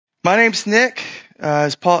My name's Nick.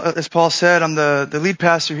 As Paul said, I'm the lead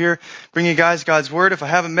pastor here, bringing you guys God's Word. If I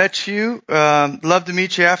haven't met you, love to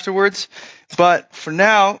meet you afterwards. But for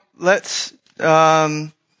now, let's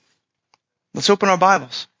open our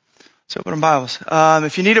Bibles.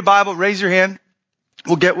 If you need a Bible, raise your hand.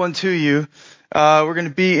 We'll get one to you. We're going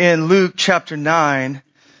to be in Luke chapter 9,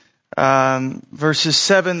 verses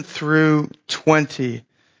 7 through 20.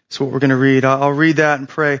 That's what we're going to read. I'll read that and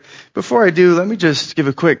pray. Before I do, let me just give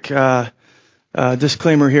a quick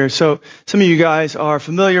disclaimer here. So some of you guys are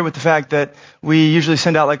familiar with the fact that we usually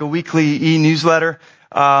send out like a weekly e-newsletter.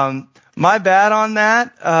 My bad on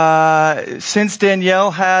that. Since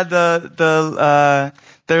Danielle had their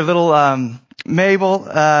little Mabel,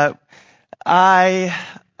 I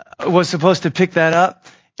was supposed to pick that up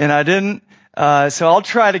and I didn't. So I'll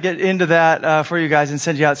try to get into that for you guys and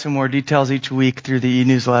send you out some more details each week through the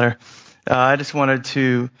e-newsletter. I just wanted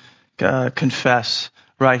to confess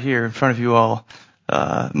right here in front of you all.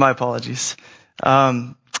 My apologies.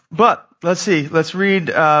 But let's see. Let's read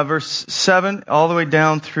verse 7 all the way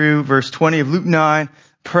down through verse 20 of Luke 9.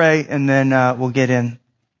 Pray, and then we'll get in.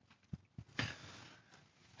 It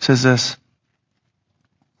says this.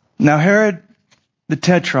 Now Herod the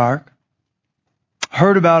Tetrarch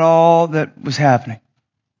heard about all that was happening,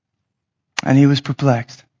 and he was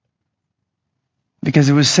perplexed, because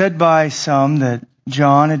it was said by some that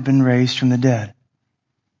John had been raised from the dead,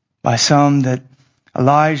 by some that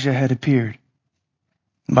Elijah had appeared,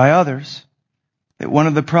 and by others that one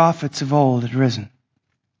of the prophets of old had risen.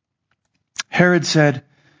 Herod said,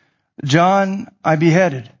 John I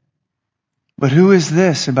beheaded, but who is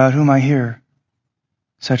this about whom I hear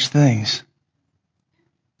such things?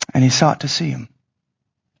 And he sought to see him.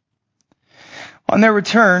 On their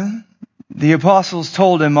return, the apostles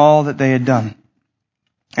told him all that they had done.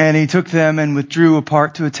 And he took them and withdrew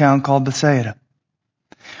apart to a town called Bethsaida.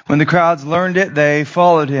 When the crowds learned it, they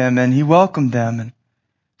followed him, and he welcomed them and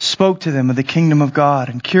spoke to them of the kingdom of God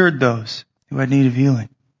and cured those who had need of healing.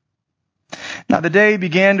 Now the day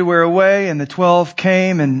began to wear away, and the 12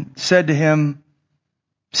 came and said to him,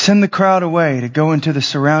 Send the crowd away to go into the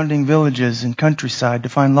surrounding villages and countryside to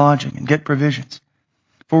find lodging and get provisions,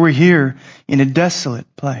 for we're here in a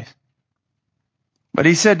desolate place. But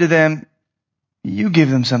he said to them, You give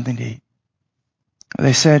them something to eat.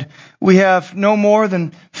 They said, We have no more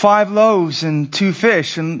than 5 loaves and 2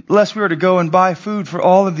 fish, unless we were to go and buy food for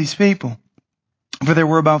all of these people. For there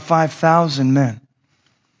were about 5,000 men.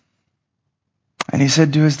 And he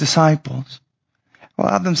said to his disciples, Well,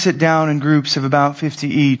 have them sit down in groups of about 50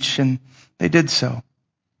 each. And they did so,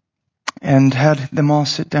 and had them all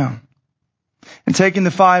sit down. And taking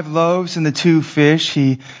the 5 loaves and the 2 fish,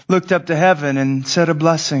 he looked up to heaven and said a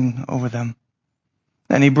blessing over them.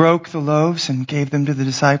 Then he broke the loaves and gave them to the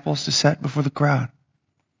disciples to set before the crowd.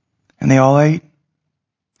 And they all ate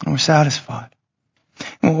and were satisfied.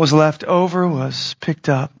 And what was left over was picked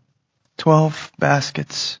up, 12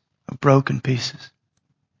 baskets of broken pieces.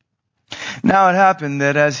 Now it happened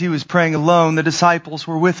that as he was praying alone, the disciples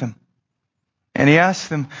were with him. And he asked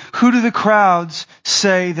them, Who do the crowds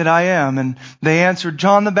say that I am? And they answered,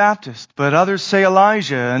 John the Baptist. But others say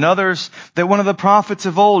Elijah, and others that one of the prophets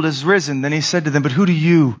of old has risen. Then he said to them, But who do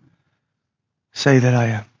you say that I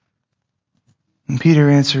am? And Peter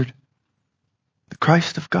answered, The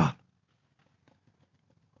Christ of God.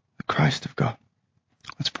 The Christ of God.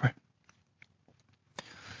 Let's pray.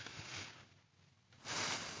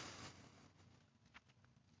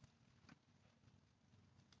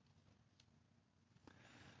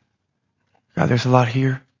 God, there's a lot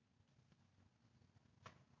here.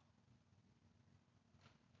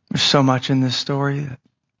 There's so much in this story that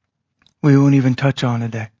we won't even touch on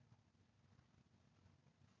today.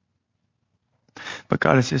 But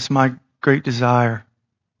God, it's just my great desire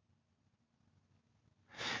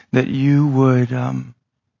that you would,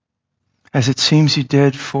 as it seems you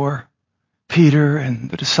did for Peter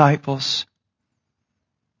and the disciples,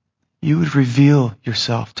 you would reveal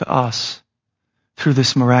yourself to us through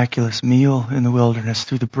this miraculous meal in the wilderness,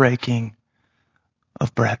 through the breaking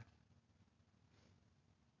of bread.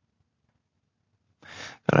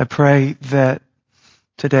 But I pray that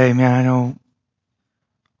today, man, I know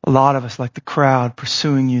a lot of us, like the crowd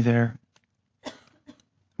pursuing you there,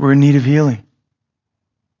 we're in need of healing.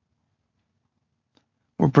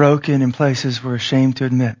 We're broken in places we're ashamed to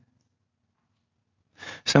admit.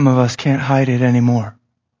 Some of us can't hide it anymore.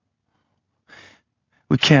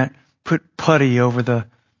 We can't put putty over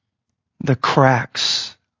the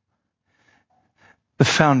cracks. The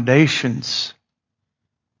foundations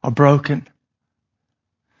are broken.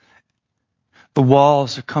 The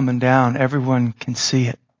walls are coming down. Everyone can see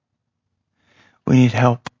it. We need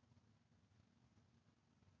help.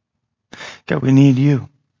 God, we need you.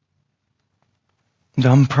 And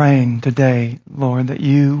I'm praying today, Lord, that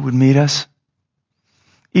you would meet us,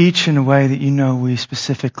 each in a way that you know we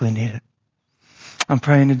specifically need it. I'm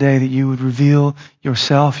praying today that you would reveal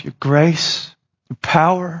yourself, your grace, your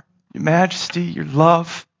power, your majesty, your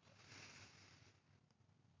love,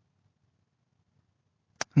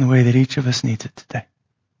 in the way that each of us needs it today.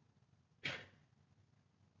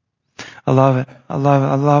 I love it. I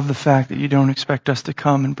love the fact that you don't expect us to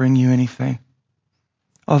come and bring you anything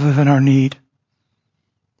other than our need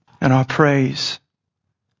and our praise,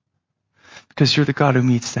 because you're the God who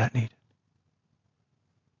meets that need.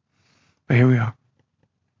 But here we are.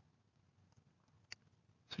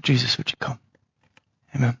 So Jesus, would you come?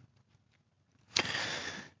 Amen.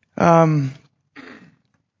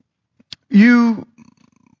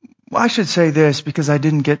 I should say this because I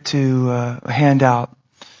didn't get to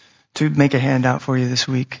make a handout for you this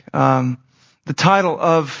week. The title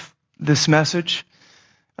of this message,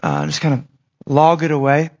 just kind of log it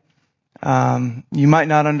away. You might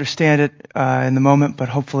not understand it in the moment, but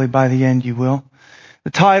hopefully by the end you will.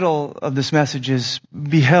 The title of this message is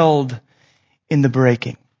Beheld in the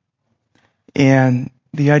Breaking. And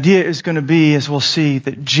the idea is going to be, as we'll see,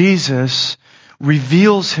 that Jesus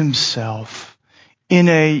reveals himself in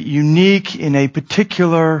a unique, in a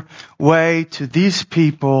particular way to these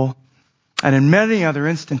people, and in many other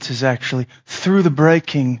instances actually, through the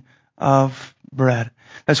breaking of bread.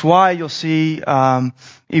 That's why you'll see,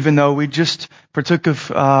 even though we just partook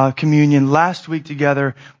of communion last week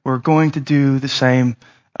together, we're going to do the same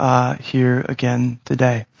here again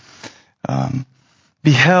today.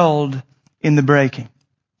 Beheld in the breaking.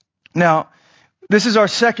 Now, this is our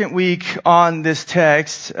second week on this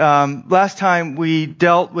text. Last time we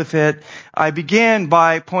dealt with it, I began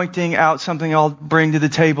by pointing out something I'll bring to the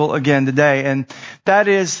table again today, and that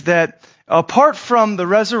is that apart from the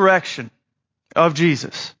resurrection of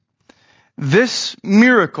Jesus, this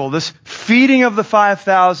miracle, this feeding of the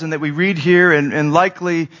 5,000 that we read here, and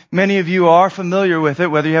likely many of you are familiar with it,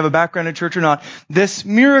 whether you have a background in church or not, this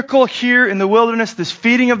miracle here in the wilderness, this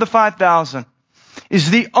feeding of the 5,000, is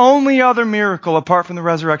the only other miracle apart from the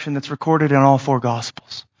resurrection that's recorded in all four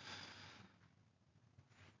Gospels.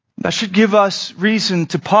 That should give us reason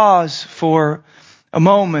to pause for a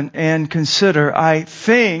moment and consider. I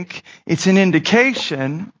think it's an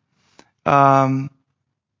indication that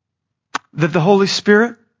the Holy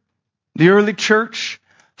Spirit, the early church,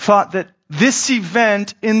 thought that this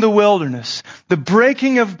event in the wilderness, the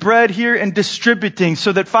breaking of bread here and distributing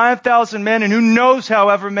so that 5,000 men and who knows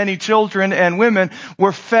however many children and women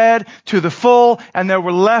were fed to the full and there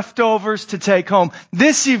were leftovers to take home.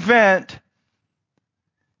 This event,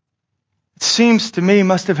 it seems to me,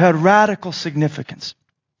 must have had radical significance.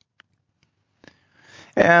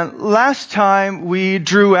 And last time we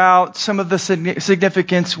drew out some of the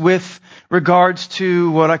significance with regards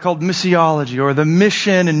to what I called missiology, or the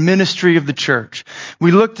mission and ministry of the church.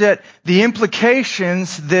 We looked at the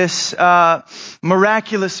implications this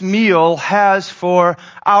miraculous meal has for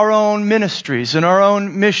our own ministries and our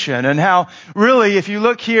own mission, and how really, if you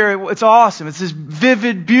look here, it's awesome. It's this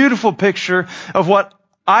vivid, beautiful picture of what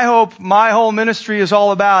I hope my whole ministry is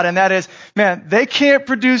all about, and that is, man, they can't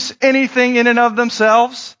produce anything in and of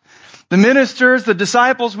themselves. The ministers, the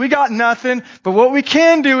disciples, we got nothing, but what we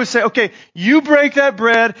can do is say, okay, you break that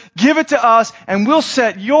bread, give it to us, and we'll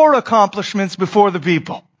set your accomplishments before the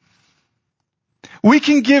people. We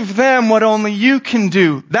can give them what only you can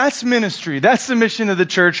do. That's ministry. That's the mission of the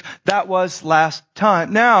church. That was last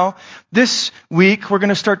time. Now, this week, we're going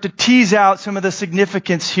to start to tease out some of the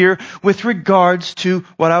significance here with regards to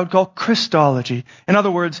what I would call Christology. In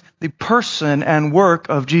other words, the person and work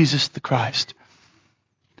of Jesus the Christ.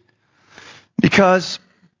 Because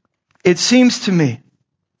it seems to me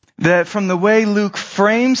that from the way Luke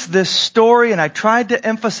frames this story, and I tried to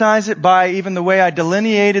emphasize it by even the way I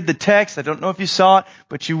delineated the text. I don't know if you saw it,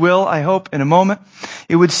 but you will, I hope, in a moment.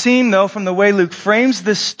 It would seem, though, from the way Luke frames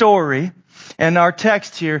this story and our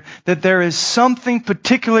text here, that there is something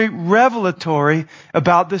particularly revelatory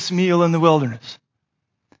about this meal in the wilderness.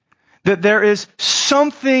 That there is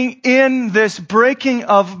something in this breaking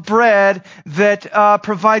of bread that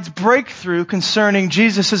provides breakthrough concerning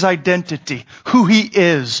Jesus' identity, who He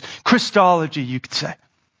is, Christology, you could say.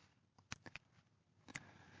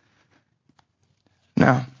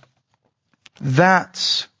 Now,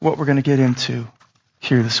 that's what we're going to get into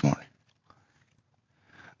here this morning.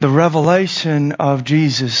 The revelation of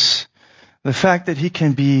Jesus, the fact that He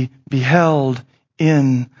can be beheld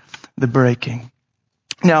in the breaking.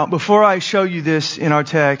 Now, before I show you this in our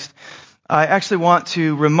text, I actually want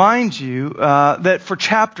to remind you that for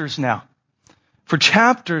chapters now, for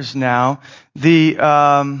chapters now,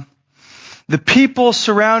 the people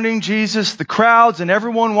surrounding Jesus, the crowds and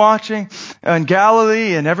everyone watching in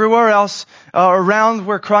Galilee and everywhere else around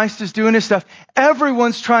where Christ is doing his stuff,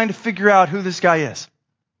 everyone's trying to figure out who this guy is.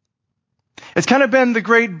 It's kind of been the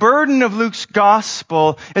great burden of Luke's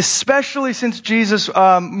gospel, especially since Jesus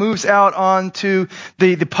moves out onto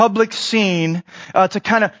the public scene, to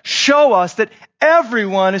kind of show us that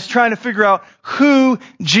everyone is trying to figure out who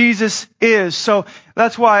Jesus is. So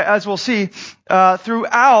that's why, as we'll see,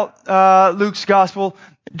 throughout Luke's gospel,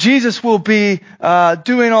 Jesus will be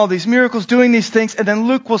doing all these miracles, doing these things, and then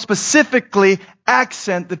Luke will specifically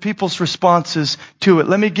accent the people's responses to it.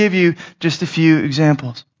 Let me give you just a few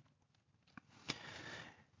examples.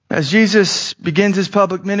 As Jesus begins his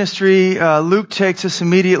public ministry, Luke takes us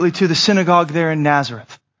immediately to the synagogue there in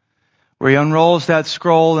Nazareth, where he unrolls that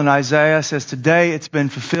scroll and Isaiah says, today it's been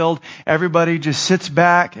fulfilled. Everybody just sits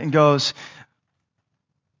back and goes,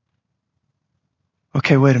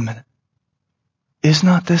 okay, wait a minute. Is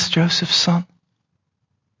not this Joseph's son?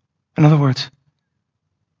 In other words,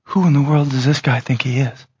 who in the world does this guy think he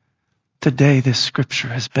is? Today this scripture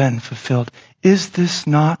has been fulfilled. Is this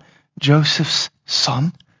not Joseph's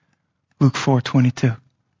son? Luke 4:22.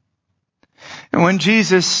 And when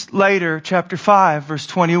Jesus later, chapter 5, verse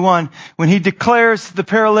 21, when he declares the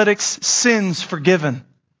paralytic's sins forgiven.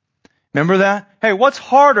 Remember that? Hey, what's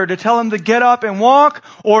harder, to tell him to get up and walk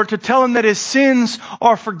or to tell him that his sins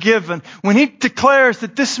are forgiven? When he declares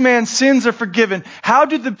that this man's sins are forgiven, how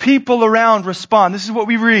did the people around respond? This is what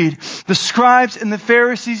we read. The scribes and the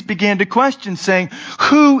Pharisees began to question, saying,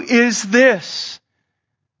 who is this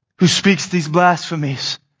who speaks these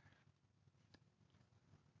blasphemies?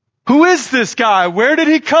 Who is this guy? Where did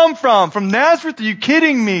he come from? From Nazareth? Are you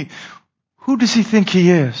kidding me? Who does he think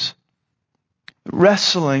he is?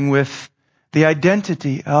 Wrestling with the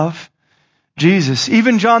identity of Jesus.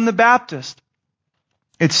 Even John the Baptist,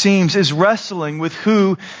 it seems, is wrestling with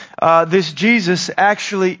who this Jesus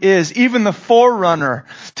actually is. Even the forerunner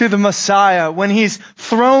to the Messiah, when he's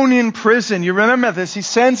thrown in prison, you remember this, he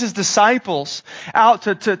sends his disciples out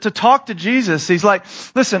to talk to Jesus. He's like,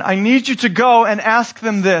 listen, I need you to go and ask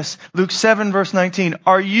them this. Luke 7 verse 19,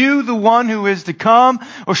 are you the one who is to come,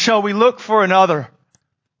 or shall we look for another?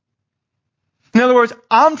 In other words,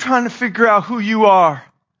 I'm trying to figure out who you are.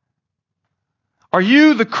 Are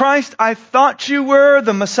you the Christ I thought you were,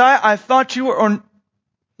 the Messiah I thought you were, or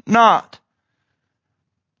not?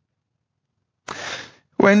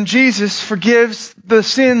 When Jesus forgives the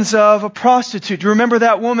sins of a prostitute, you remember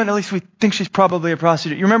that woman, at least we think she's probably a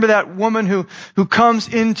prostitute. You remember that woman who comes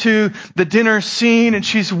into the dinner scene and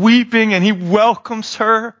she's weeping and he welcomes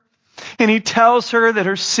her and he tells her that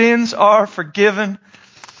her sins are forgiven.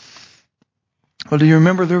 Well, do you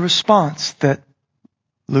remember the response that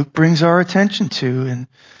Luke brings our attention to in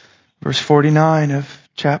verse 49 of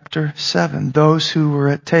chapter 7? Those who were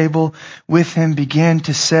at table with him began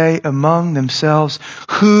to say among themselves,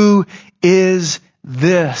 who is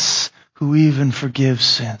this who even forgives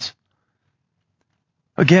sins?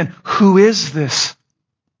 Again, who is this?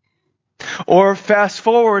 Or fast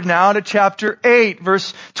forward now to chapter 8,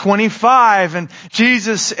 verse 25, and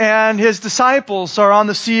Jesus and his disciples are on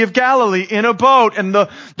the Sea of Galilee in a boat, and the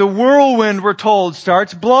whirlwind, we're told,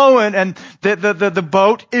 starts blowing, and the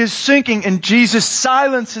boat is sinking, and Jesus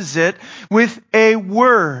silences it with a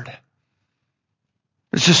word.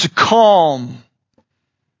 It's just a calm.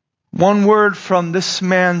 One word from this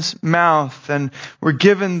man's mouth, and we're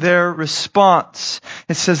given their response.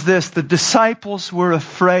 It says this, the disciples were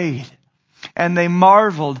afraid, and they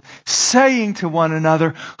marveled, saying to one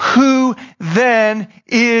another, who then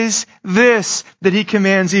is this that he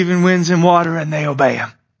commands even winds and water, and they obey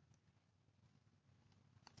him?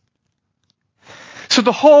 So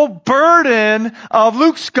the whole burden of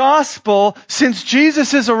Luke's gospel since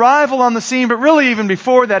Jesus' arrival on the scene, but really even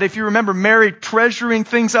before that, if you remember Mary treasuring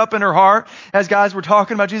things up in her heart as guys were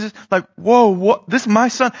talking about Jesus, like, whoa, what, this is my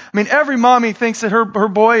son. I mean, every mommy thinks that her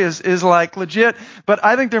boy is like legit, but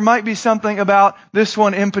I think there might be something about this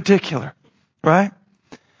one in particular, right?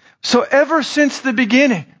 So ever since the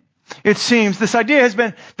beginning, it seems, this idea has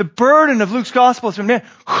been, the burden of Luke's gospel has been, man,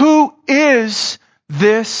 who is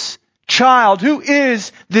this child? Who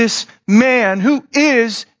is this man? Who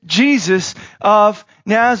is Jesus of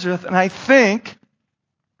Nazareth? And I think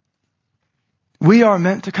we are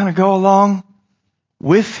meant to kind of go along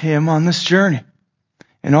with him on this journey.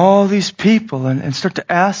 And all these people and start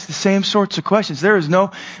to ask the same sorts of questions. There is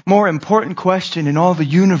no more important question in all the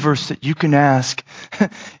universe that you can ask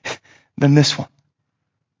than this one.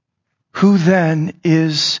 Who then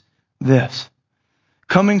is this?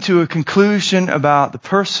 Coming to a conclusion about the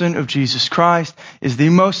person of Jesus Christ is the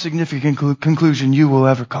most significant conclusion you will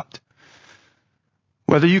ever come to.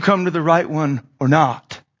 Whether you come to the right one or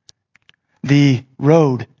not, the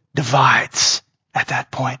road divides at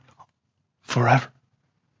that point forever.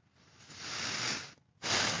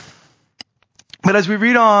 But as we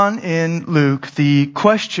read on in Luke, the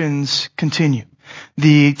questions continue.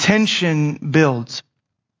 The tension builds.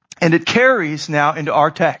 And it carries now into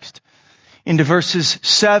our text, into verses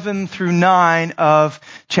 7 through 9 of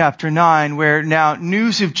chapter 9, where now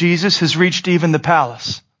news of Jesus has reached even the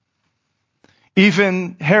palace.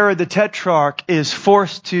 Even Herod the Tetrarch is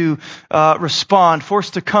forced to respond,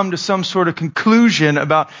 forced to come to some sort of conclusion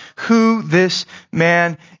about who this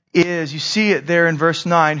man is. You see it there in verse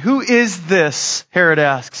 9. Who is this, Herod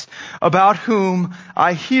asks, about whom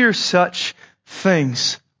I hear such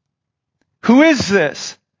things? Who is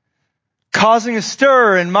this, causing a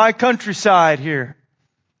stir in my countryside here?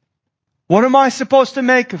 What am I supposed to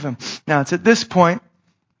make of him? Now, it's at this point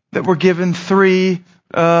that we're given three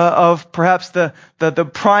of perhaps the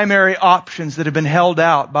primary options that have been held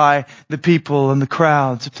out by the people and the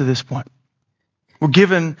crowds up to this point. We're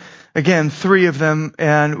given, again, three of them,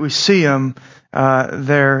 and we see them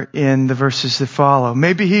there in the verses that follow.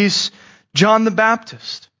 Maybe he's John the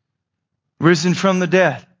Baptist, risen from the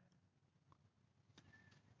dead.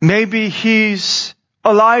 Maybe he's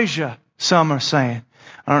Elijah, some are saying.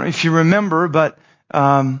 I don't know if you remember, but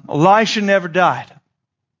Elijah never died.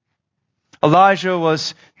 Elijah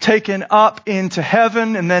was taken up into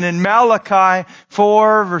heaven, and then in Malachi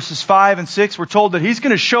 4, verses 5 and 6, we're told that he's going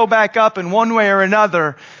to show back up in one way or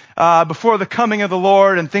another before the coming of the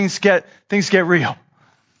Lord, and things get real.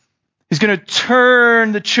 He's going to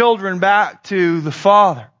turn the children back to the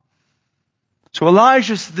Father. So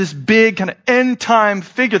Elijah's this big kind of end-time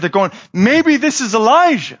figure. They're going, maybe this is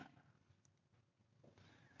Elijah.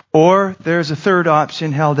 Or there's a third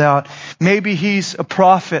option held out. Maybe he's a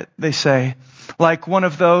prophet, they say, like one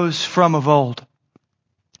of those from of old.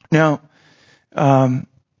 Now,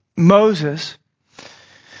 Moses,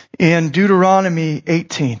 in Deuteronomy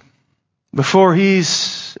 18, before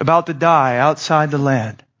he's about to die outside the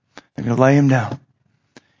land, they're going to lay him down.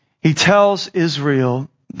 He tells Israel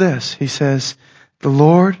this. He says, the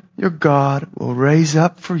Lord your God will raise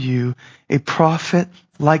up for you a prophet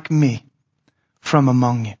like me from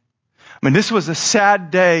among you. I mean, this was a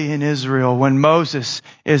sad day in Israel when Moses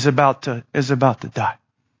is about to die.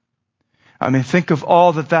 I mean, think of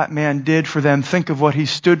all that man did for them. Think of what he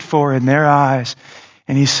stood for in their eyes.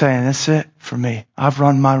 And he's saying, that's it for me. I've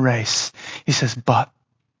run my race. He says, but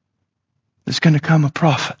there's going to come a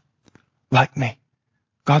prophet like me.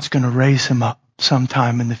 God's going to raise him up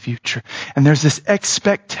sometime in the future. And there's this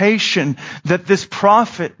expectation that this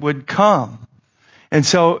prophet would come. And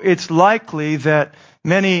so it's likely that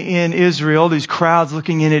many in Israel, these crowds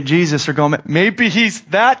looking in at Jesus, are going, maybe he's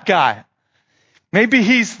that guy. Maybe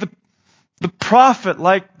he's the prophet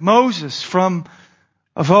like Moses from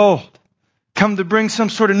of old, come to bring some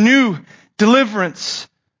sort of new deliverance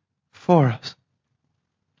for us.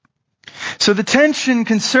 So the tension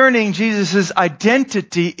concerning Jesus'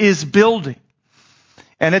 identity is building.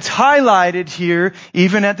 And it's highlighted here,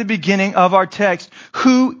 even at the beginning of our text.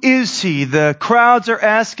 Who is he? The crowds are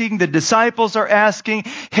asking, the disciples are asking,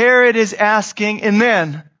 Herod is asking, and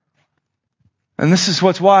then, and this is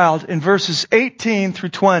what's wild, in verses 18 through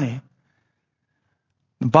 20,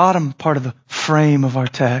 the bottom part of the frame of our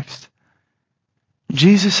text,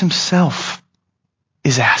 Jesus himself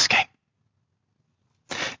is asking.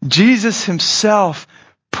 Jesus himself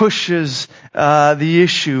pushes the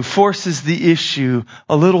issue, forces the issue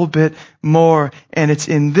a little bit more. And it's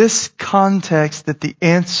in this context that the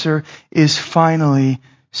answer is finally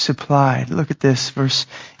supplied. Look at this, verse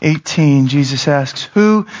 18. Jesus asks,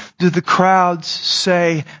 who do the crowds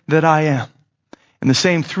say that I am? And the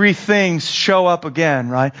same three things show up again,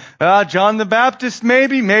 right? John the Baptist,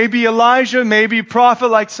 maybe Elijah, maybe a prophet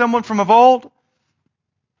like someone from of old.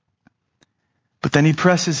 But then he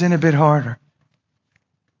presses in a bit harder.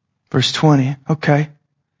 Verse 20, okay,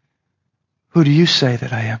 who do you say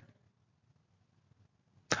that I am?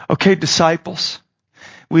 Okay, disciples,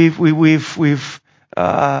 we've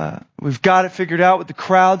got it figured out what the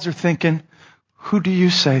crowds are thinking. Who do you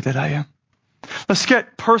say that I am? Let's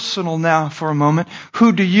get personal now for a moment.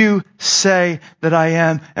 Who do you say that I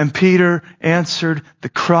am? And Peter answered, the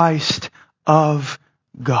Christ of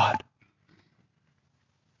God.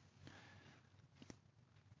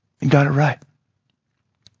 You got it right.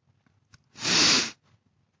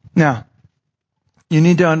 Now, you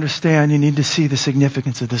need to understand, you need to see the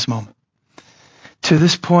significance of this moment. To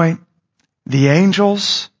this point, the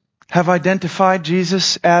angels have identified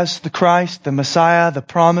Jesus as the Christ, the Messiah, the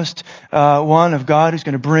promised one of God who's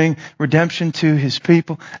going to bring redemption to His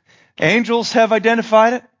people. Angels have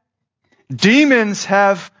identified it. Demons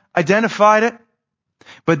have identified it.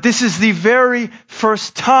 But this is the very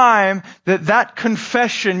first time that that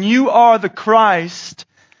confession, "You are the Christ,"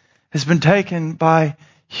 has been taken by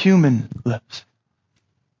human lips.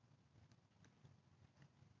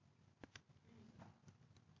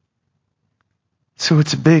 So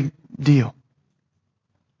it's a big deal.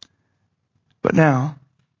 But now,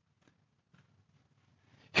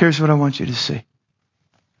 here's what I want you to see.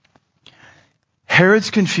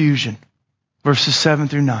 Herod's confusion, verses 7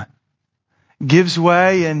 through 9, gives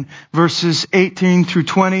way in verses 18 through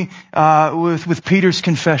 20 with Peter's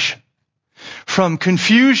confession. From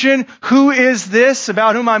confusion, "Who is this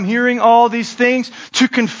about whom I'm hearing all these things?" to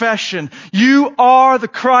confession, "You are the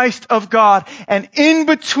Christ of God." And in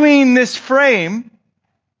between this frame,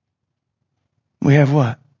 we have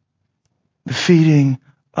what? The feeding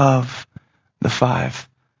of the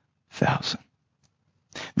 5,000.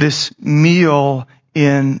 This meal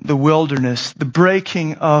in the wilderness, the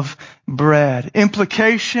breaking of bread.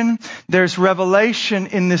 Implication, there's revelation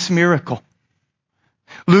in this miracle.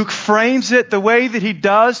 Luke frames it the way that he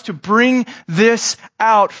does to bring this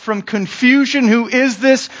out from confusion, "Who is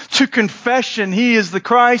this?" to confession, "He is the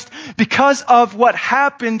Christ," because of what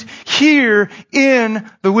happened here in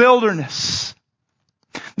the wilderness.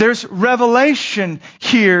 There's revelation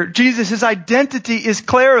here. Jesus' identity is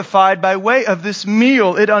clarified by way of this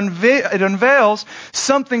meal. It unveils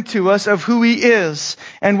something to us of who He is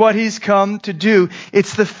and what He's come to do.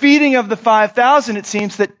 It's the feeding of the 5,000, it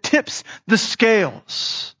seems, that tips the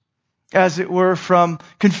scales, as it were, from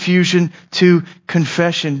confusion to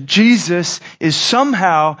confession. Jesus is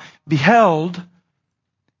somehow beheld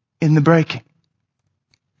in the breaking.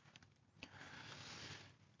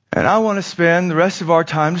 And I want to spend the rest of our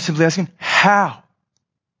time just simply asking, how?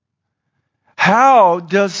 How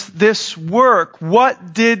does this work?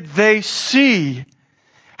 What did they see?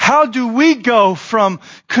 How do we go from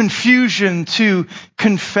confusion to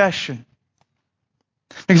confession?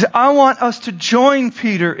 Because I want us to join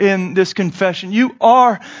Peter in this confession. You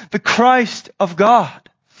are the Christ of God.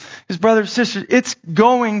 Because brothers and sisters, it's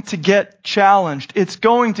going to get challenged. It's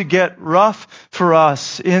going to get rough for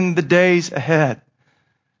us in the days ahead.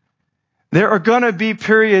 There are going to be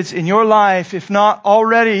periods in your life, if not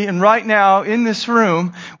already and right now in this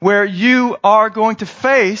room, where you are going to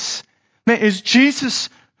face, man, is Jesus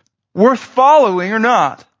worth following or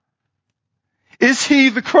not? Is He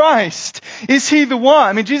the Christ? Is He the one?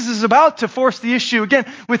 I mean, Jesus is about to force the issue again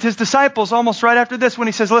with His disciples almost right after this when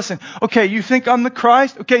He says, "Listen, okay, you think I'm the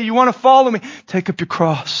Christ? Okay, you want to follow me? Take up your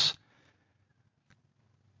cross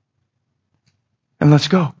and let's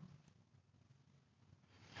go."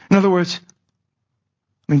 In other words,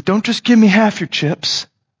 don't just give me half your chips.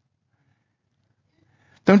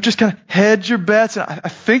 Don't just kind of hedge your bets. I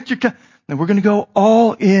think you're kind of, no, we're going to go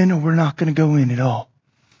all in, or we're not going to go in at all.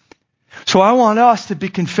 So I want us to be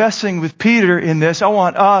confessing with Peter in this. I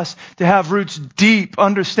want us to have roots deep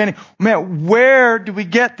understanding. Man, where do we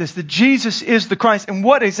get this? That Jesus is the Christ. And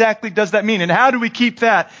what exactly does that mean? And how do we keep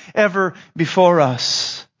that ever before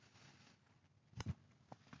us?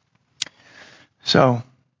 So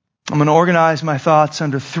I'm going to organize my thoughts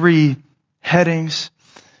under 3 headings.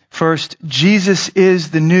 First, Jesus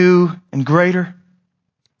is the new and greater.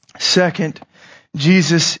 Second,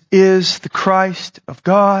 Jesus is the Christ of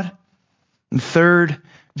God. And third,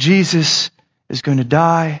 Jesus is going to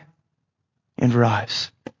die and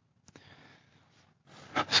rise.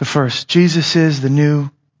 So first, Jesus is the new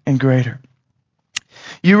and greater.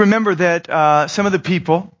 You remember that some of the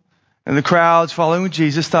people and the crowds following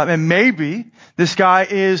Jesus thought, man, maybe this guy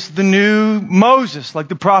is the new Moses, like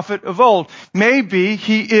the prophet of old. Maybe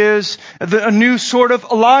he is a new sort of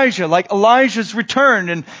Elijah, like Elijah's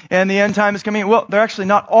returned and the end time is coming. Well, they're actually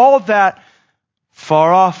not all of that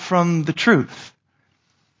far off from the truth.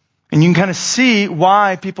 And you can kind of see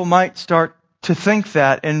why people might start to think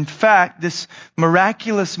that. In fact, this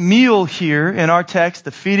miraculous meal here in our text,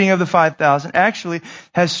 the feeding of the 5,000, actually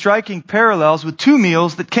has striking parallels with 2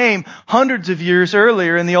 meals that came hundreds of years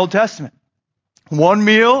earlier in the Old Testament. One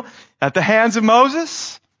meal at the hands of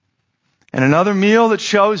Moses, and another meal that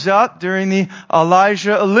shows up during the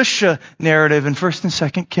Elijah-Elisha narrative in 1st and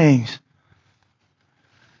 2nd Kings.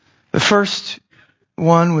 The first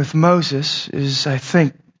one with Moses is, I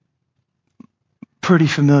think, pretty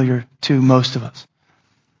familiar to most of us.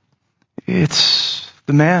 It's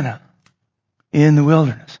the manna in the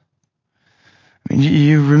wilderness. I mean,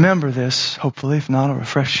 you remember this, hopefully. If not, I'll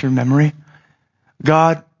refresh your memory.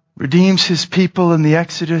 God redeems his people in the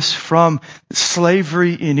Exodus from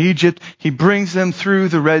slavery in Egypt. He brings them through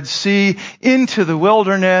the Red Sea into the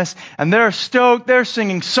wilderness, and they're stoked, they're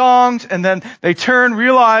singing songs, and then they turn,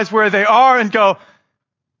 realize where they are, and go,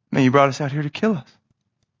 man, you brought us out here to kill us.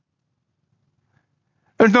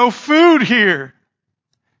 There's no food here.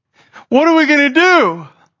 What are we going to do?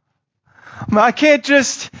 I can't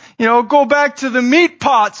just, go back to the meat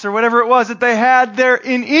pots or whatever it was that they had there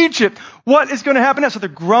in Egypt. What is going to happen now? So they're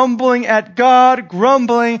grumbling at God,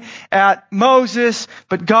 grumbling at Moses,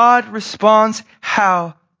 but God responds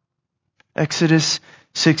how? Exodus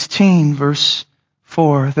 16, verse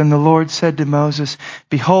 4. Then the Lord said to Moses,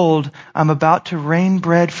 behold, I'm about to rain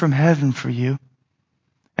bread from heaven for you,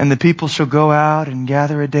 and the people shall go out and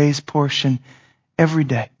gather a day's portion every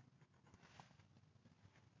day.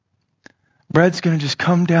 Bread's going to just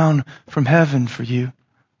come down from heaven for you.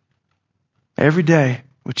 Every day,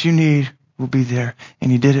 what you need will be there.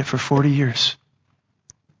 And he did it for 40 years.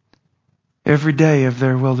 Every day of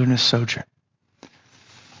their wilderness sojourn.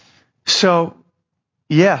 So,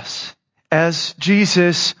 yes, as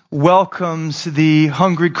Jesus welcomes the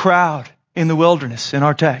hungry crowd in the wilderness in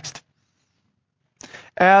our text,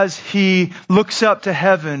 as he looks up to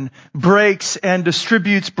heaven, breaks and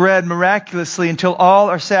distributes bread miraculously until all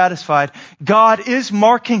are satisfied, God is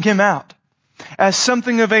marking him out as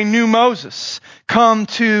something of a new Moses, come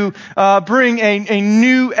to bring a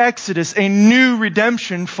new Exodus, a new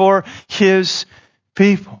redemption for his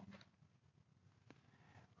people.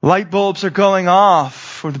 Light bulbs are going off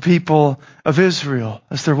for the people of Israel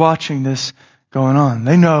as they're watching this going on.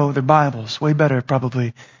 They know their Bibles way better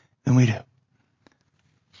probably than we do.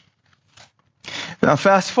 Now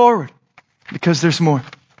fast forward, because there's more.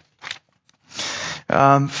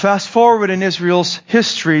 Fast forward in Israel's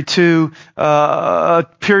history to a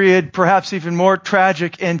period perhaps even more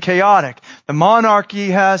tragic and chaotic. The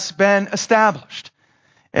monarchy has been established.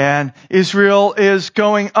 And Israel is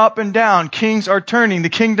going up and down. Kings are turning. The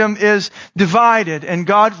kingdom is divided. And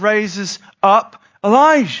God raises up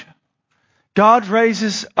Elijah. God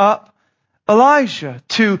raises up Elijah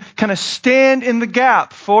to kind of stand in the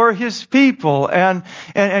gap for his people and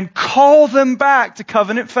call them back to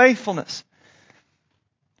covenant faithfulness.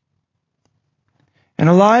 And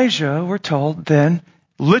Elijah, we're told, then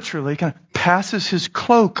literally kind of passes his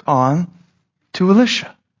cloak on to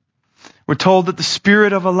Elisha. We're told that the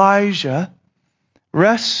spirit of Elijah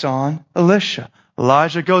rests on Elisha.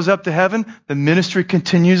 Elijah goes up to heaven. The ministry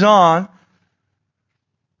continues on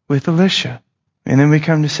with Elisha. And then we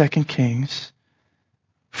come to 2 Kings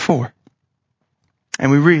 4.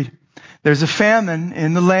 And we read, there's a famine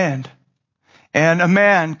in the land. And a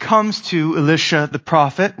man comes to Elisha the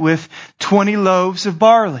prophet with 20 loaves of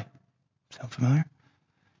barley. Sound familiar?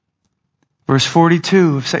 Verse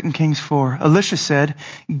 42 of 2 Kings 4. Elisha said,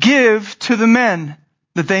 give to the men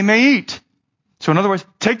that they may eat. So in other words,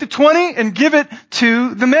 take the 20 and give it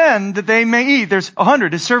to the men that they may eat. There's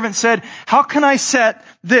 100. His servant said, how can I set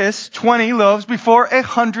this 20 loaves before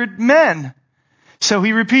 100 men? So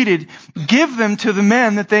he repeated, give them to the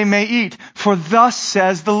men that they may eat. For thus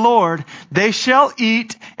says the Lord, they shall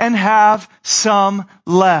eat and have some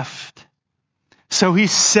left. So he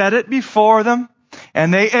set it before them,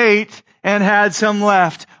 and they ate and had some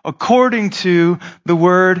left, according to the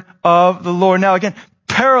word of the Lord. Now again,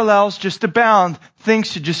 parallels just abound.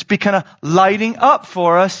 Things should just be kind of lighting up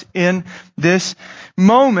for us in this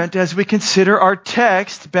moment as we consider our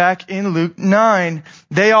text back in Luke 9.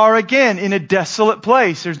 They are again in a desolate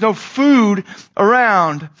place. There's no food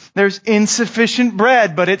around. There's insufficient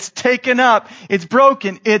bread, but it's taken up, it's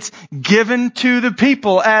broken, it's given to the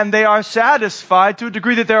people, and they are satisfied to a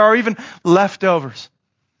degree that there are even leftovers.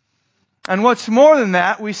 And what's more than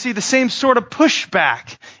that, we see the same sort of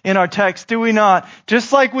pushback in our text, do we not?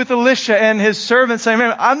 Just like with Elisha and his servants saying,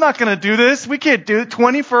 man, I'm not going to do this. We can't do it.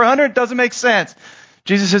 20 for 100 doesn't make sense.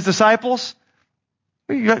 Jesus' disciples,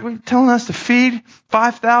 what are you telling us to feed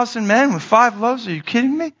 5,000 men with 5 loaves? Are you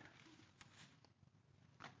kidding me?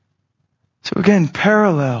 So again,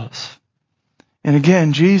 parallels. And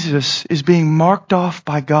again, Jesus is being marked off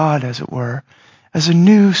by God, as it were, as a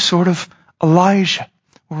new sort of Elijah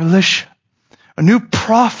or Elisha. A new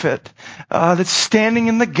prophet that's standing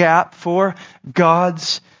in the gap for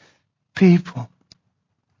God's people.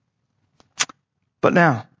 But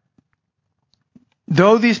now,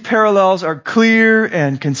 though these parallels are clear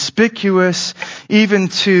and conspicuous, even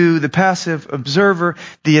to the passive observer,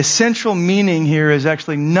 the essential meaning here is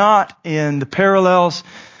actually not in the parallels,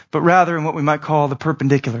 but rather in what we might call the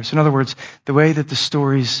perpendiculars. In other words, the way that the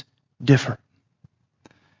stories differ.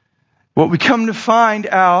 What we come to find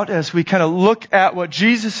out as we kind of look at what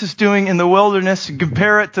Jesus is doing in the wilderness and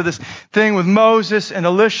compare it to this thing with Moses and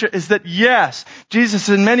Elisha is that yes, Jesus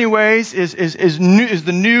in many ways is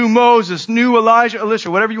the new Moses, new Elijah,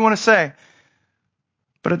 Elisha, whatever you want to say.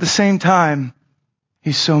 But at the same time,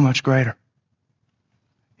 he's so much greater.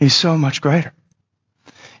 He's so much greater.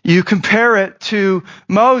 You compare it to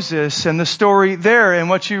Moses and the story there, and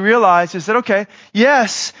what you realize is that, okay,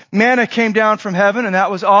 yes, manna came down from heaven, and that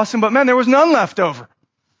was awesome, but man, there was none left over.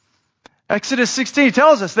 Exodus 16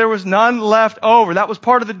 tells us there was none left over. That was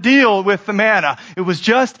part of the deal with the manna. It was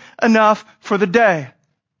just enough for the day.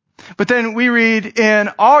 But then we read in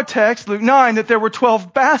our text, Luke 9, that there were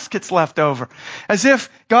 12 baskets left over. As if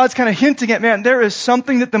God's kind of hinting at, man, there is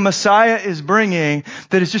something that the Messiah is bringing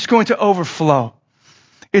that is just going to overflow.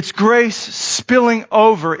 It's grace spilling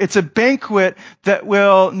over. It's a banquet that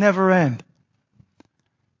will never end.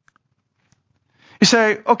 You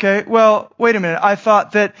say, okay, well, wait a minute. I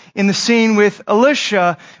thought that in the scene with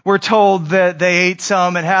Elisha, we're told that they ate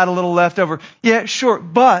some and had a little left over. Yeah, sure.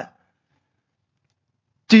 But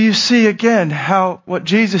do you see again how what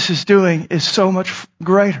Jesus is doing is so much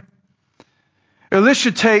greater?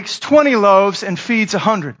 Elisha takes 20 loaves and feeds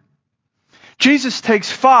 100. Jesus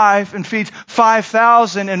takes 5 and feeds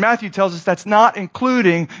 5,000, and Matthew tells us that's not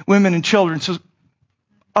including women and children. So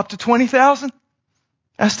up to 20,000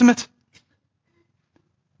 estimates.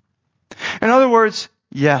 In other words,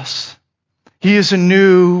 yes, he is a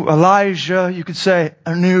new Elijah, you could say,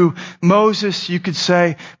 a new Moses, you could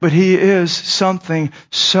say, but he is something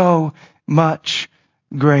so much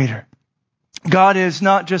greater. God is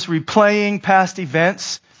not just replaying past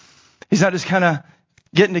events. He's not just kind of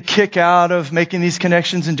getting a kick out of making these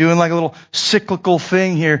connections and doing like a little cyclical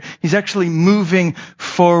thing here. He's actually moving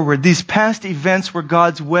forward. These past events were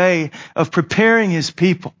God's way of preparing his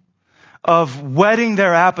people, of whetting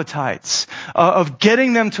their appetites, of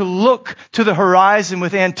getting them to look to the horizon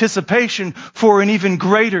with anticipation for an even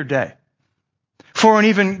greater day, for an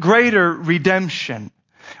even greater redemption.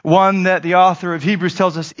 One that the author of Hebrews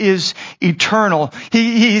tells us is eternal.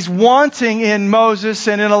 He's wanting in Moses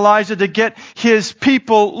and in Elijah to get his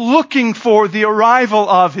people looking for the arrival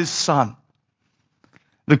of his Son,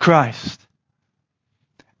 the Christ,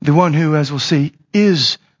 the one who, as we'll see,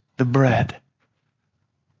 is the bread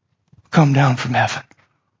come down from heaven,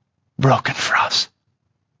 broken for us.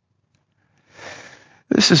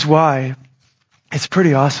 This is why it's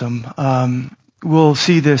pretty awesome. We'll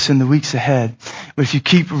see this in the weeks ahead. But if you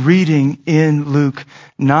keep reading in Luke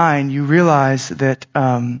 9, you realize that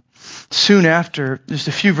soon after, just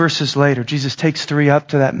a few verses later, Jesus takes 3 up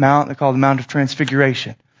to that mount they call the Mount of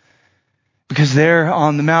Transfiguration. Because there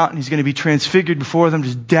on the mountain, he's going to be transfigured before them,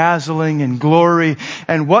 just dazzling in glory.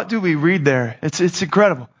 And what do we read there? It's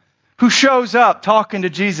incredible. Who shows up talking to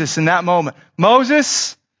Jesus in that moment?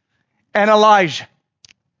 Moses and Elijah.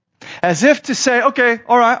 As if to say, okay,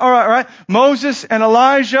 all right. Moses and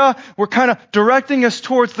Elijah were kind of directing us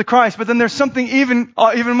towards the Christ. But then there's something even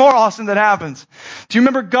more awesome that happens. Do you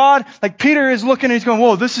remember God? Like Peter is looking and he's going,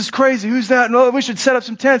 whoa, this is crazy. Who's that? No, we should set up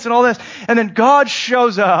some tents and all this. And then God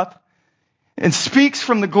shows up and speaks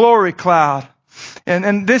from the glory cloud.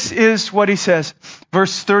 And this is what he says.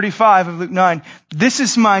 Verse 35 of Luke 9. This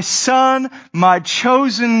is my son, my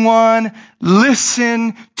chosen one.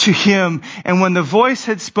 Listen to him. And when the voice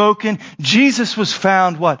had spoken, Jesus was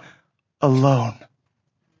found what? Alone.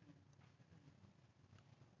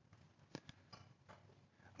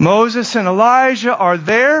 Moses and Elijah are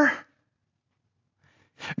there.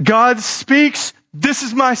 God speaks. This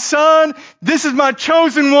is my son. This is my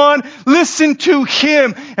chosen one. Listen to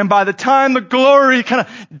him. And by the time the glory kind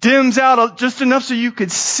of dims out just enough so you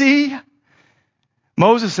could see,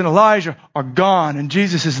 Moses and Elijah are gone and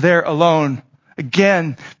Jesus is there alone.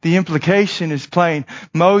 Again, the implication is plain.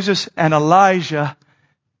 Moses and Elijah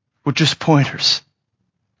were just pointers.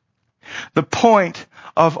 The point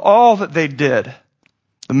of all that they did,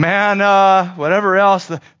 the manna, whatever else,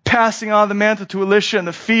 the passing on the mantle to Elisha and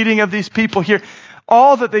the feeding of these people here,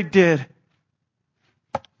 all that they did,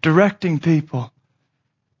 directing people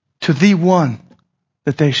to the one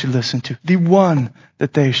that they should listen to, the one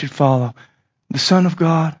that they should follow, the Son of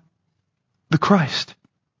God, the Christ.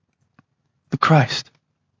 The Christ.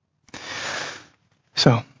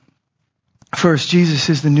 So, first, Jesus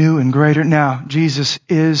is the new and greater. Now, Jesus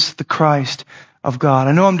is the Christ of God.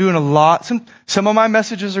 I know I'm doing a lot. Some of my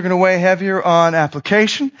messages are going to weigh heavier on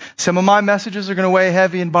application. Some of my messages are going to weigh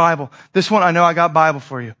heavy in Bible. This one, I know I got Bible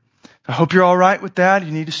for you. I hope you're all right with that.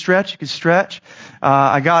 You need to stretch. You can stretch.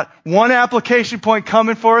 I got one application point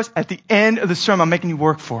coming for us at the end of the sermon. I'm making you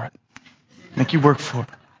work for it. Make you work for it.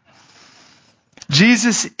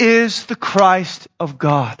 Jesus is the Christ of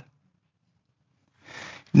God.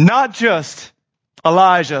 Not just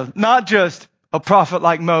Elijah, not just a prophet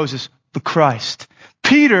like Moses, the Christ.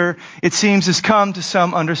 Peter, it seems, has come to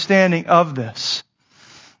some understanding of this.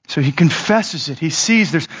 So he confesses it. He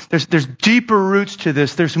sees there's deeper roots to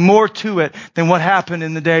this. There's more to it than what happened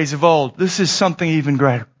in the days of old. This is something even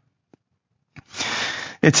greater.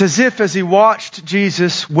 It's as if as he watched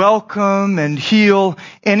Jesus welcome and heal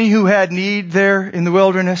any who had need there in the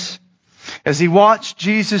wilderness, as he watched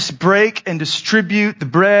Jesus break and distribute the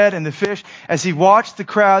bread and the fish, as he watched the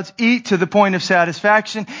crowds eat to the point of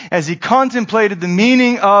satisfaction, as he contemplated the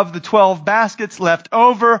meaning of the 12 baskets left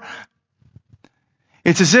over,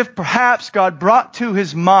 it's as if perhaps God brought to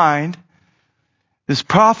his mind this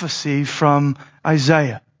prophecy from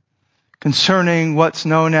Isaiah concerning what's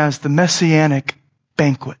known as the Messianic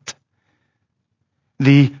banquet.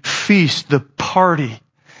 The feast, the party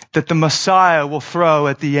that the Messiah will throw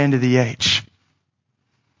at the end of the age.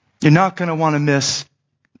 You're not going to want to miss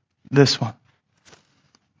this one.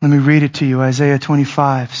 Let me read it to you. Isaiah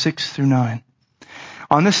 25, 6 through 9.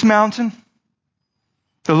 On this mountain,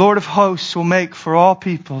 the Lord of hosts will make for all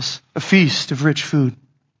peoples a feast of rich food,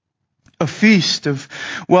 a feast of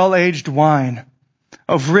well-aged wine,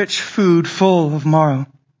 of rich food full of marrow,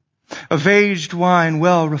 of aged wine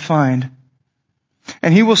well refined.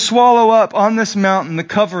 And he will swallow up on this mountain the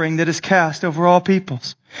covering that is cast over all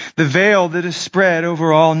peoples, the veil that is spread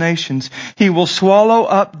over all nations. He will swallow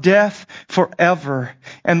up death forever,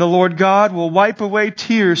 and the Lord God will wipe away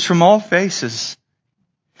tears from all faces.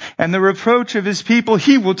 And the reproach of his people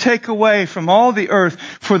he will take away from all the earth,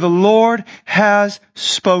 for the Lord has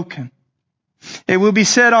spoken. It will be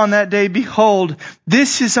said on that day, behold,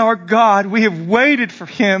 this is our God. We have waited for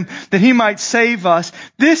him that he might save us.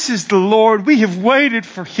 This is the Lord. We have waited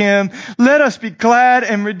for him. Let us be glad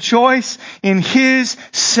and rejoice in his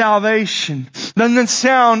salvation. Doesn't that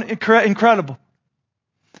sound incredible?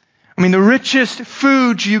 I mean, the richest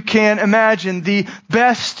food you can imagine, the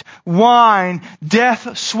best wine,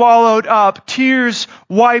 death swallowed up, tears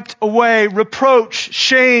wiped away, reproach,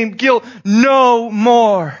 shame, guilt, no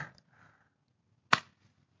more.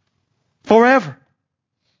 Forever.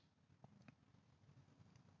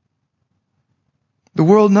 The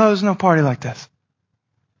world knows no party like this.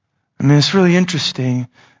 I mean, it's really interesting.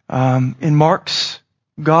 In Mark's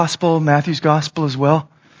gospel, Matthew's gospel as well,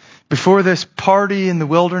 before this party in the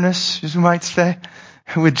wilderness, as we might say,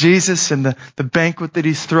 with Jesus and the banquet that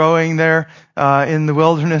he's throwing there in the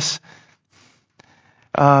wilderness,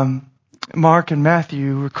 Mark and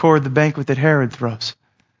Matthew record the banquet that Herod throws.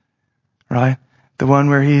 Right? The one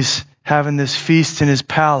where he's having this feast in his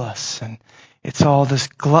palace, and it's all this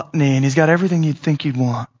gluttony, and he's got everything you'd think you'd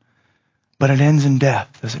want. But it ends in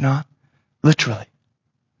death, does it not? Literally.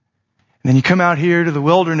 And then you come out here to the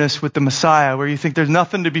wilderness with the Messiah, where you think there's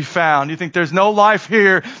nothing to be found. You think there's no life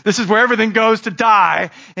here. This is where everything goes to die.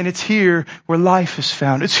 And it's here where life is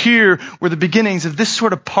found. It's here where the beginnings of this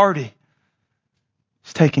sort of party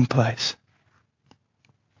is taking place.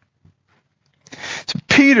 So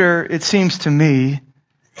Peter, it seems to me,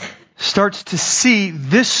 starts to see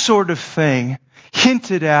this sort of thing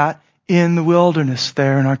hinted at in the wilderness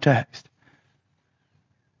there in our text.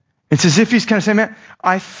 It's as if he's kind of saying, man,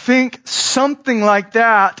 I think something like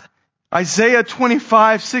that, Isaiah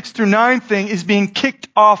 25, 6 through 9 thing is being kicked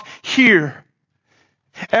off here.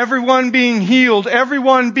 Everyone being healed,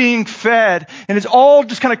 everyone being fed, and it's all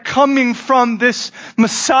just kind of coming from this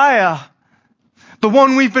Messiah, the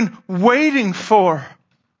one we've been waiting for.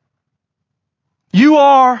 You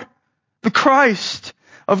are the Christ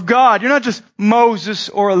of God. You're not just Moses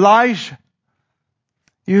or Elijah.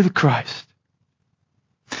 You're the Christ.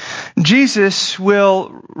 Jesus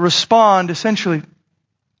will respond essentially,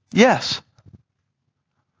 yes.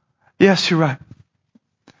 Yes, you're right.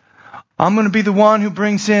 I'm going to be the one who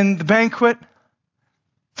brings in the banquet.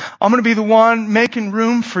 I'm going to be the one making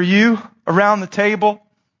room for you around the table.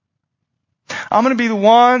 I'm going to be the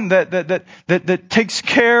one that takes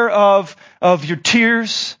care of your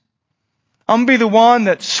tears. I'm going to be the one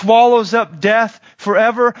that swallows up death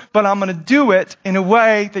forever, but I'm going to do it in a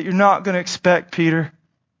way that you're not going to expect, Peter.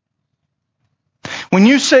 When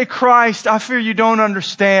you say Christ, I fear you don't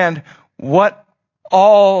understand what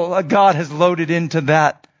all God has loaded into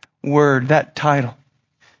that word, that title.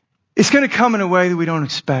 It's going to come in a way that we don't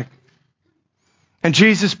expect. And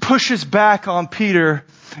Jesus pushes back on Peter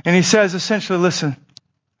and he says essentially, listen,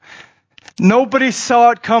 nobody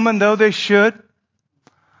saw it coming, though they should.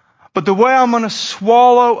 But the way I'm going to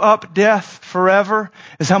swallow up death forever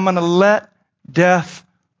is I'm going to let death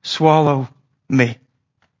swallow me.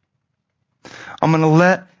 I'm going to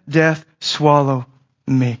let death swallow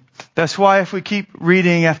me. That's why if we keep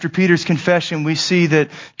reading after Peter's confession, we see that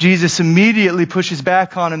Jesus immediately pushes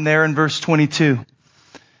back on him there in verse 22.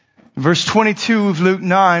 In verse 22 of Luke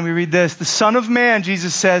 9, we read this: the Son of Man,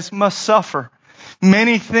 Jesus says, must suffer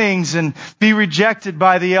many things and be rejected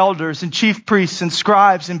by the elders and chief priests and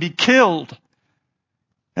scribes and be killed,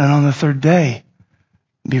 and on the third day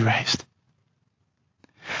be raised.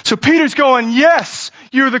 So Peter's going, yes,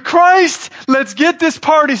 you're the Christ. Let's get this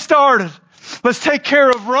party started. Let's take care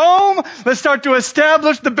of Rome. Let's start to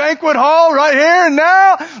establish the banquet hall right here and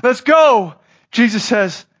now. Let's go. Jesus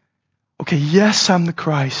says, okay, yes, I'm the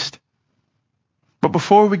Christ. But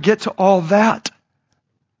before we get to all that,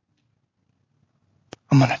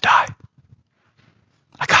 I'm going to die.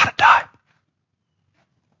 I got to die.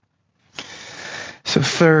 So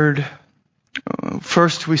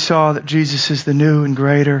first we saw that Jesus is the new and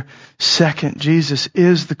greater. Second, Jesus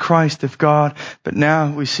is the Christ of God. But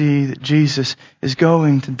now we see that Jesus is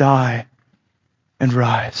going to die and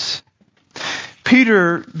rise.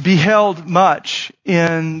 Peter beheld much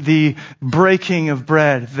in the breaking of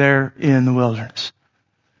bread there in the wilderness.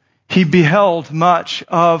 He beheld much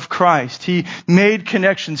of Christ. He made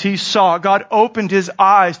connections. He saw. God opened his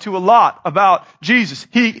eyes to a lot about Jesus.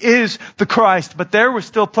 He is the Christ, but there were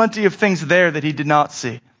still plenty of things there that he did not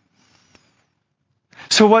see.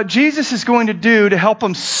 So what Jesus is going to do to help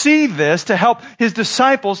him see this, to help his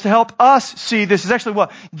disciples, to help us see this, is actually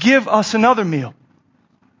what? Give us another meal.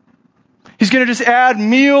 He's going to just add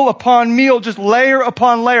meal upon meal, just layer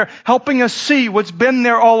upon layer, helping us see what's been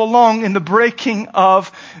there all along in the breaking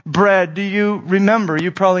of bread. Do you remember? You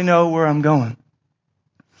probably know where I'm going.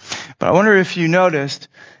 But I wonder if you noticed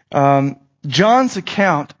John's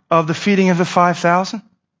account of the feeding of the 5,000.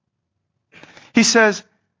 He says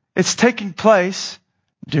it's taking place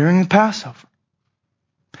during the Passover.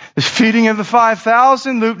 The feeding of the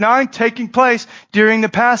 5,000, Luke 9, taking place during the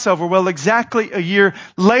Passover. Well, exactly a year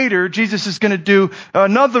later, Jesus is going to do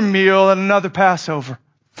another meal and another Passover.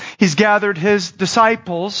 He's gathered his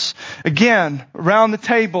disciples again around the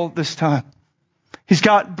table this time. He's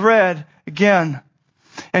got bread again.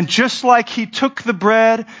 And just like he took the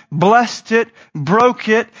bread, blessed it, broke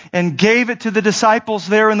it, and gave it to the disciples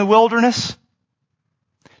there in the wilderness,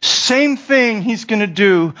 same thing he's going to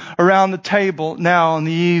do around the table now on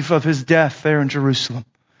the eve of his death there in Jerusalem.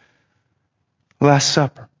 Last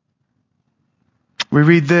Supper. We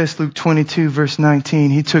read this, Luke 22, verse 19.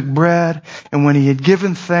 He took bread, and when he had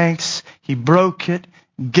given thanks, he broke it,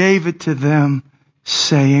 gave it to them,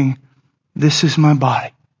 saying, "This is my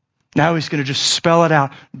body." Now he's going to just spell it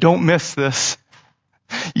out. Don't miss this.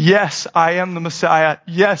 Yes, I am the Messiah.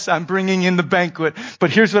 Yes, I'm bringing in the banquet. But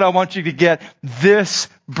here's what I want you to get. This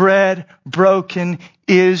bread broken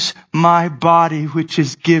is my body, which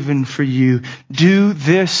is given for you. Do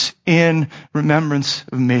this in remembrance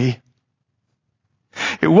of me.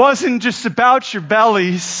 It wasn't just about your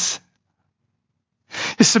bellies.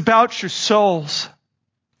 It's about your souls.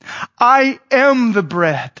 I am the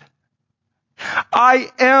bread.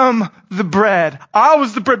 I am the bread. I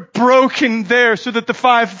was the bread broken there so that the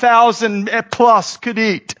 5,000 plus could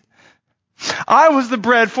eat. I was the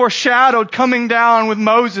bread foreshadowed coming down with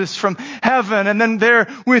Moses from heaven and then there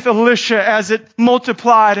with Elisha as it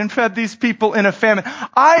multiplied and fed these people in a famine.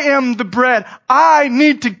 I am the bread. I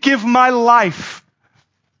need to give my life.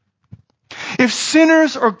 If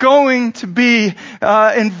sinners are going to be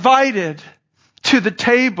invited to the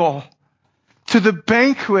table, to the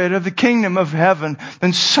banquet of the kingdom of heaven,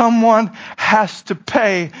 then someone has to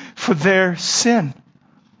pay for their sin.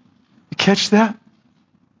 You catch that?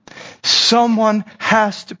 Someone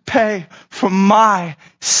has to pay for my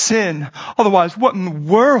sin. Otherwise, what in the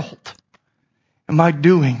world am I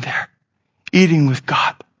doing there? Eating with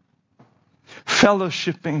God,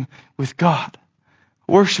 fellowshipping with God,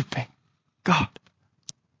 worshiping God.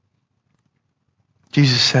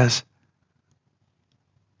 Jesus says,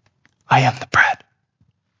 I am the bread,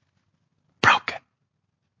 broken.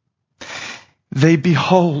 They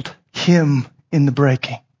behold him in the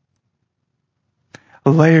breaking. A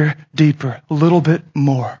layer deeper, a little bit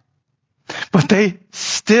more. But they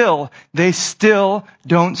still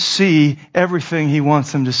don't see everything he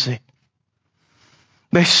wants them to see.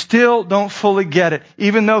 They still don't fully get it,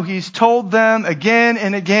 even though he's told them again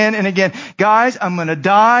and again and again, guys, I'm going to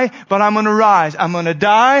die, but I'm going to rise. I'm going to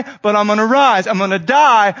die, but I'm going to rise. I'm going to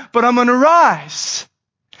die, but I'm going to rise.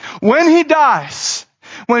 When he dies,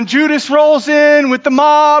 when Judas rolls in with the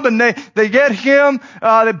mob and they get him,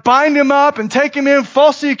 they bind him up and take him in,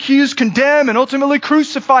 falsely accuse, condemn, and ultimately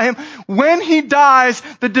crucify him. When he dies,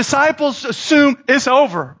 the disciples assume it's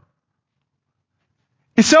over.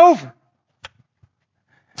 It's over.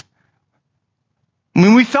 I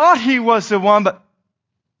mean, we thought he was the one, but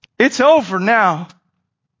it's over now.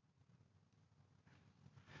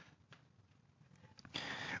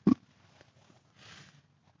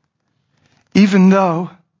 Even though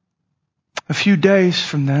a few days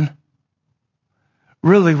from then,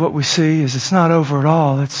 really what we see is it's not over at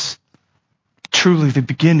all. It's truly the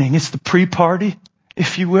beginning. It's the pre-party,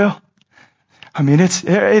 if you will. I mean,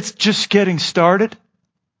 it's just getting started.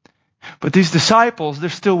 But these disciples, they're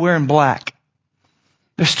still wearing black.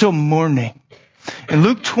 They're still mourning. In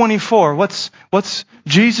Luke 24, what's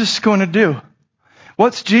Jesus going to do?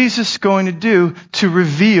 What's Jesus going to do to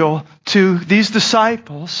reveal to these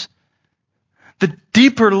disciples the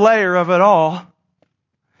deeper layer of it all?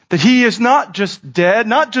 That he is not just dead,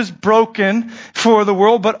 not just broken for the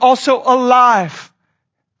world, but also alive.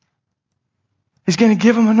 He's going to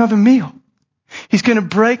give them another meal. He's going to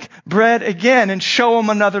break bread again and show them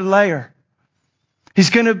another layer. He's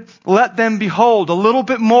going to let them behold a little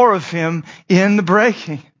bit more of him in the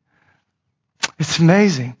breaking. It's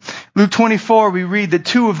amazing. Luke 24, we read that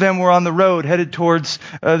two of them were on the road headed towards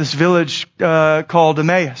this village called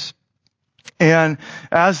Emmaus. And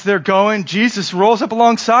as they're going, Jesus rolls up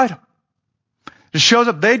alongside them. Just shows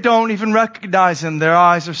up. They don't even recognize him. Their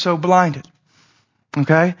eyes are so blinded.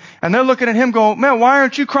 Okay? And they're looking at him going, man, why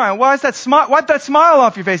aren't you crying? Wipe that smile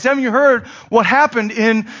off your face. Haven't you heard what happened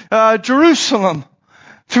in Jerusalem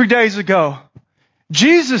 3 days ago?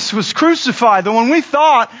 Jesus was crucified. The one we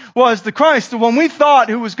thought was the Christ. The one we thought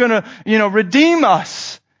who was going to, redeem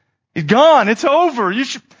us. He's gone. It's over. You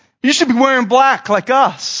should be wearing black like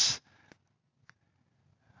us.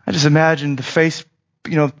 I just imagine the face,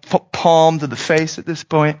 palm to the face at this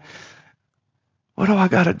point. What do I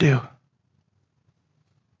got to do?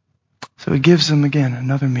 So he gives them again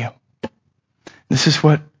another meal. This is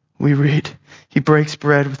what we read. He breaks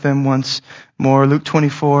bread with them once more. Luke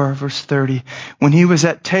 24, verse 30. When he was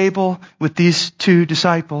at table with these two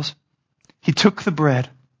disciples, he took the bread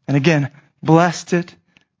and again blessed it,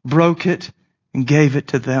 broke it, and gave it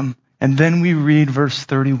to them. And then we read verse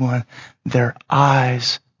 31. Their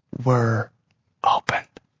eyes were opened.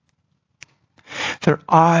 Their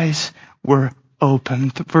eyes were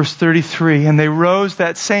opened. Verse 33, and they rose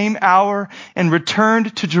that same hour and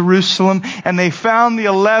returned to Jerusalem, and they found the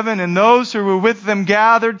 11 and those who were with them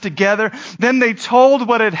gathered together. Then they told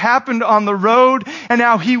what had happened on the road and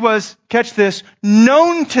how he was, catch this,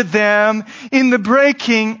 known to them in the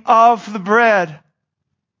breaking of the bread.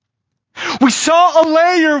 We saw a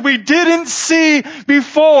layer we didn't see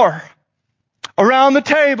before around the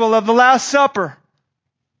table of the Last Supper.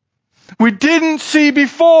 We didn't see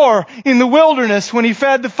before in the wilderness when he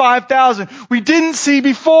fed the 5,000. We didn't see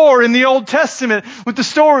before in the Old Testament with the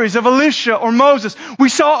stories of Elisha or Moses. We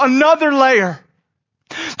saw another layer.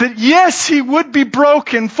 That yes, he would be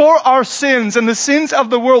broken for our sins and the sins of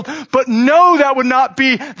the world, but no, that would not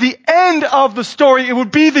be the end of the story. It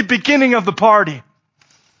would be the beginning of the party.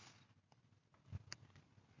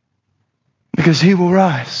 Because he will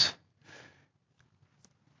rise.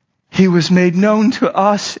 He was made known to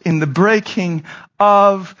us in the breaking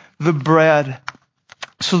of the bread.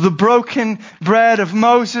 So the broken bread of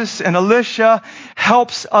Moses and Elisha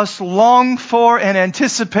helps us long for and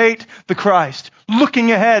anticipate the Christ,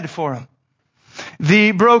 looking ahead for him.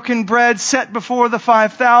 The broken bread set before the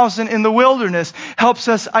 5,000 in the wilderness helps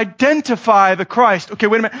us identify the Christ. Okay,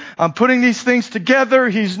 wait a minute. I'm putting these things together.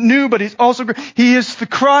 He's new, but he's also great. He is the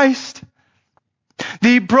Christ.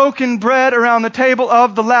 The broken bread around the table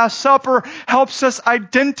of the Last Supper helps us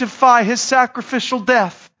identify his sacrificial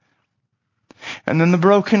death. And then the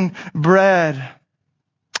broken bread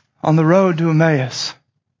on the road to Emmaus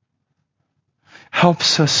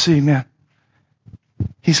helps us see, man,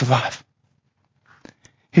 he's alive.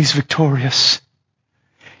 He's victorious.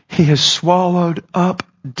 He has swallowed up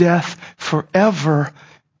death forever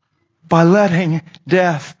by letting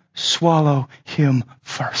death swallow him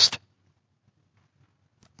first.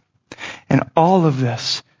 And all of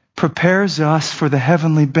this prepares us for the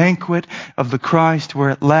heavenly banquet of the Christ, where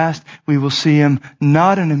at last we will see him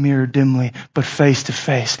not in a mirror dimly, but face to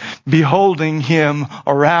face, beholding him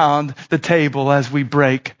around the table as we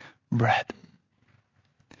break bread.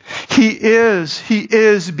 He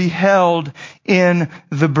is beheld in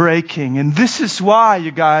the breaking. And this is why,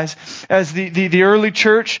 you guys, as the early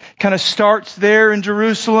church kind of starts there in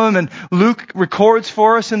Jerusalem and Luke records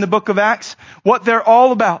for us in the book of Acts what they're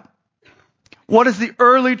all about. What does the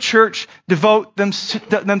early church devote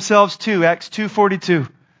themselves to? Acts 2:42.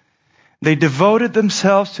 They devoted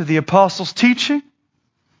themselves to the apostles' teaching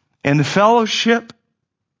and the fellowship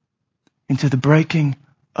and to the breaking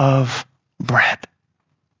of bread.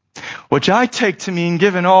 which I take to mean,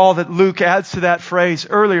 given all that Luke adds to that phrase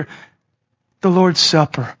earlier, the Lord's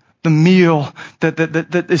Supper, the meal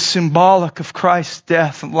that is symbolic of Christ's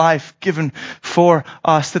death and life given for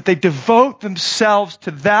us, that they devote themselves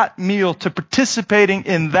to that meal, to participating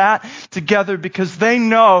in that together, because they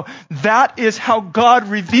know that is how God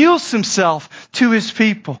reveals himself to his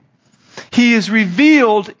people. He is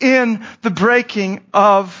revealed in the breaking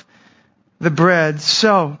of the bread.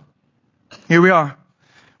 So, here we are.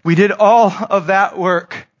 We did all of that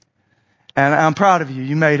work, and I'm proud of you.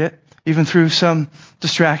 You made it, even through some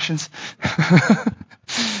distractions.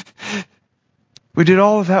 We did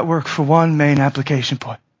all of that work for one main application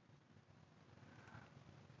point.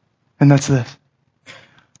 And that's this.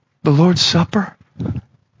 The Lord's Supper.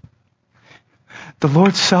 The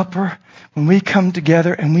Lord's Supper, when we come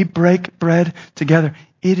together and we break bread together,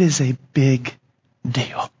 it is a big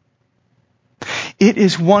deal. It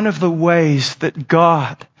is one of the ways that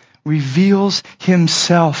God reveals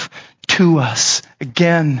himself to us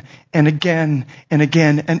again and again and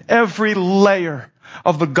again. And every layer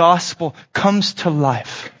of the gospel comes to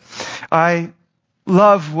life. I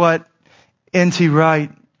love what N.T.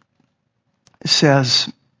 Wright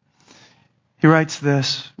says. He writes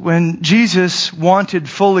this: when Jesus wanted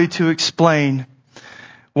fully to explain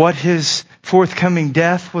what his forthcoming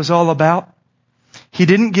death was all about, he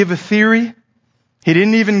didn't give a theory. He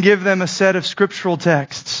didn't even give them a set of scriptural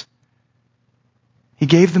texts. He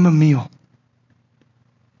gave them a meal.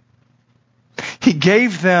 He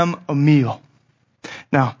gave them a meal.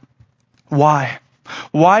 Now, why?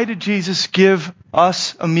 Why did Jesus give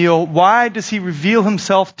us a meal? Why does he reveal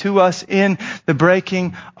himself to us in the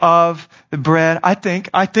breaking of the bread? I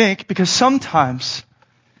think because sometimes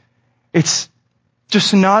it's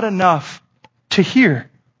just not enough to hear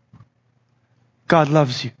God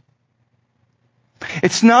loves you.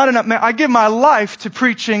 It's not enough. Man, I give my life to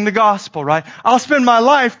preaching the gospel, right? I'll spend my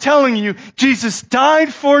life telling you Jesus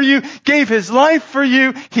died for you, gave his life for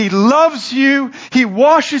you. He loves you. He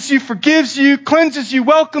washes you, forgives you, cleanses you,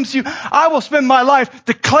 welcomes you. I will spend my life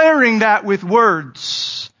declaring that with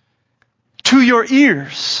words to your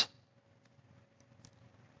ears.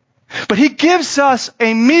 But he gives us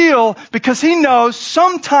a meal because he knows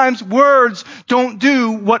sometimes words don't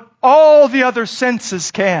do what all the other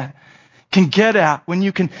senses can get at, when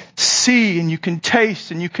you can see and you can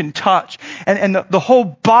taste and you can touch. And the whole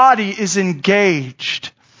body is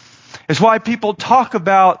engaged. It's why people talk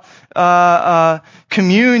about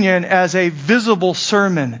communion as a visible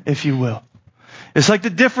sermon, if you will. It's like the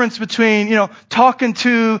difference between, talking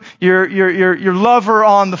to your lover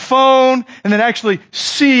on the phone and then actually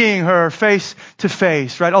seeing her face to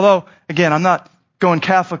face, right? Although, again, I'm not going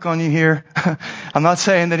Catholic on you here. I'm not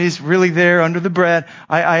saying that he's really there under the bread.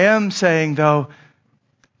 I am saying, though,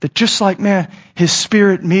 that just like, man, his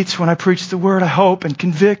Spirit meets when I preach the word, I hope, and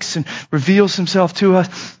convicts and reveals himself to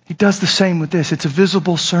us, he does the same with this. It's a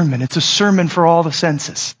visible sermon. It's a sermon for all the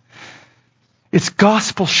senses. It's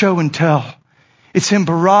gospel show and tell. It's him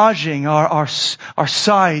barraging our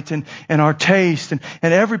sight and our taste and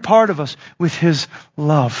every part of us with his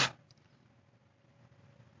love.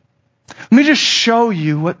 Let me just show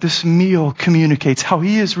you what this meal communicates, how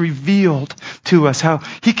he is revealed to us, how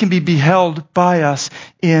he can be beheld by us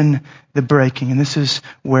in the breaking. And this is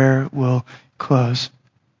where we'll close.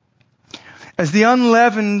 As the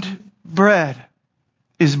unleavened bread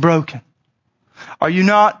is broken, are you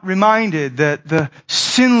not reminded that the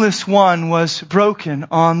sinless one was broken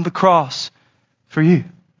on the cross for you?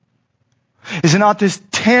 Is it not this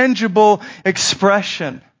tangible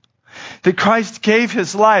expression that Christ gave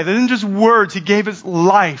his life? It isn't just words, he gave his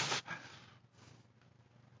life.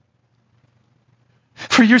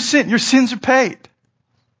 For your sin, your sins are paid.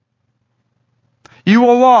 You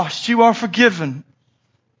are washed, you are forgiven.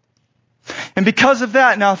 And because of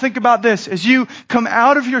that, now think about this. As you come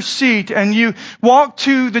out of your seat and you walk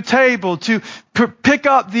to the table to pick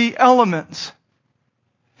up the elements,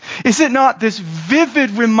 is it not this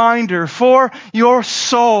vivid reminder for your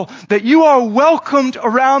soul that you are welcomed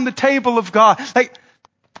around the table of God? Like,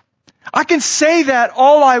 I can say that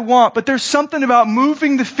all I want, but there's something about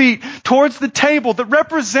moving the feet towards the table that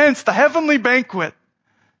represents the heavenly banquet.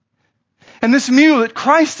 And this meal that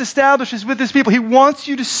Christ establishes with his people, he wants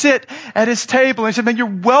you to sit at his table. And he said, man, you're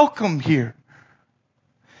welcome here.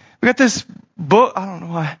 We got this book. I don't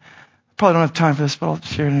know why. Probably don't have time for this, but I'll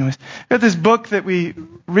share it anyways. We got this book that we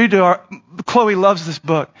read Chloe loves this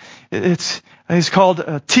book. It's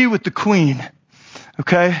called Tea with the Queen.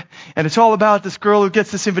 Okay? And it's all about this girl who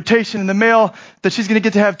gets this invitation in the mail that she's going to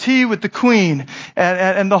get to have tea with the queen.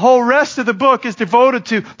 And the whole rest of the book is devoted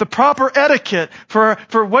to the proper etiquette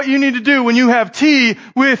for what you need to do when you have tea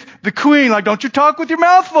with the queen. Like, don't you talk with your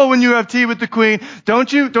mouth full when you have tea with the queen.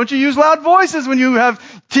 Don't you use loud voices when you have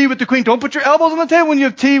tea with the queen. Don't put your elbows on the table when you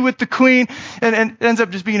have tea with the queen. And it ends up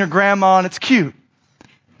just being her grandma, and it's cute.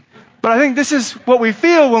 But I think this is what we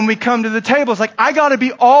feel when we come to the table. It's like, I got to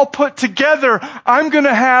be all put together. I'm going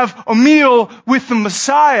to have a meal with the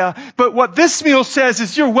Messiah. But what this meal says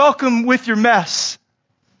is you're welcome with your mess.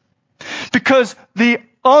 Because the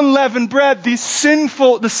unleavened bread, the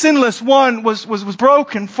sinless one was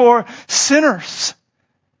broken for sinners.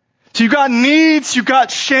 So you got needs, you got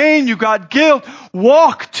shame, you got guilt.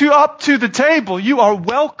 Walk up to the table. You are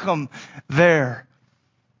welcome there.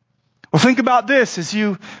 Well, think about this as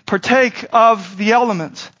you partake of the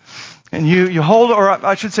elements. And you hold, or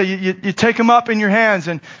I should say, you take them up in your hands,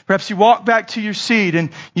 and perhaps you walk back to your seat and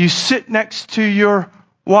you sit next to your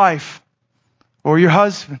wife or your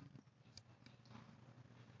husband.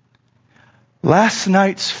 Last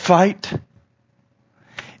night's fight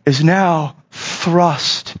is now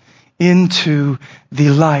thrust into the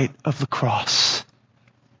light of the cross.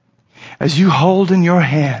 As you hold in your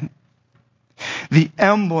hand the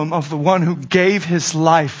emblem of the one who gave his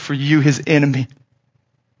life for you, his enemy,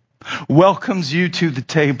 welcomes you to the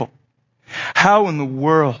table. How in the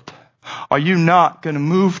world are you not going to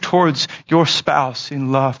move towards your spouse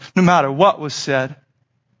in love, no matter what was said,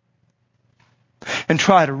 and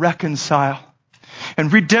try to reconcile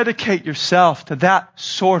and rededicate yourself to that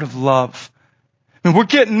sort of love? I mean, we're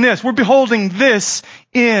getting this. We're beholding this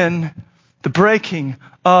in the breaking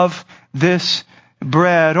of this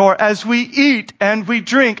bread, or as we eat and we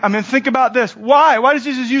drink. I mean, think about this. Why? Why does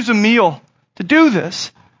Jesus use a meal to do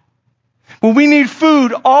this? Well, we need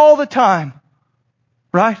food all the time,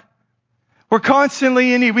 right? We're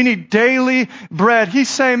constantly in need. We need daily bread. He's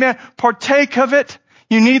saying, man, partake of it.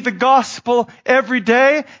 You need the gospel every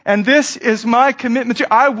day, and this is my commitment to you.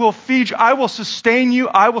 I will feed you. I will sustain you.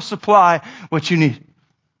 I will supply what you need.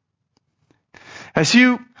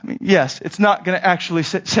 Yes, it's not going to actually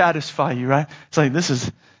satisfy you, right? It's like,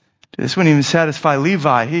 this wouldn't even satisfy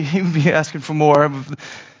Levi. He would be asking for more. I'm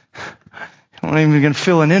not even going to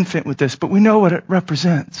fill an infant with this, but we know what it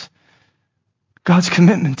represents. God's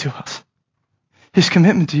commitment to us. His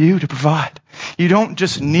commitment to you to provide. You don't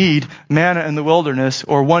just need manna in the wilderness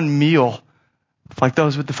or one meal like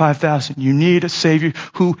those with the 5,000. You need a Savior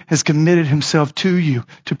who has committed himself to you,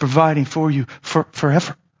 to providing for you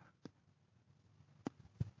forever.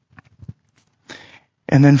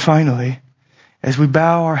 And then finally, as we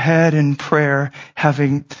bow our head in prayer,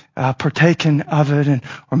 having partaken of it,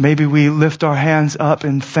 or maybe we lift our hands up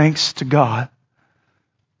in thanks to God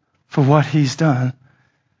for what he's done,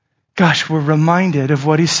 gosh, we're reminded of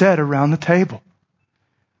what he said around the table.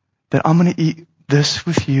 That I'm going to eat this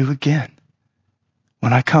with you again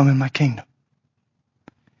when I come in my kingdom.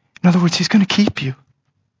 In other words, he's going to keep you.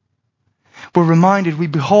 We're reminded, we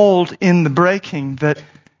behold in the breaking that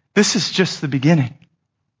this is just the beginning.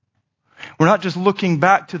 We're not just looking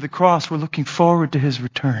back to the cross, we're looking forward to his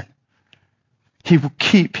return. He will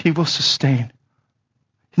keep, he will sustain.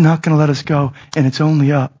 He's not going to let us go, and it's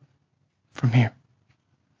only up from here.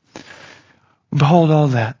 Behold all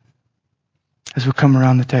that as we come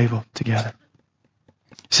around the table together.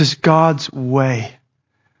 This is God's way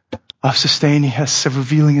of sustaining us, of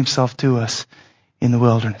revealing himself to us in the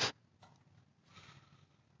wilderness.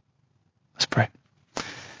 Let's pray.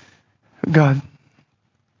 God,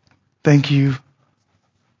 thank you.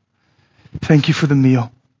 Thank you for the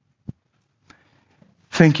meal.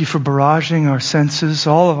 Thank you for barraging our senses,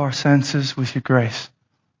 all of our senses, with your grace.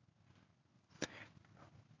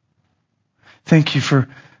 Thank you for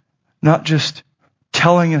not just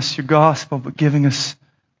telling us your gospel, but giving us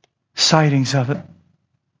sightings of it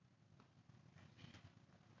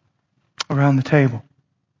around the table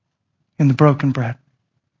in the broken bread.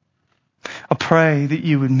 I pray that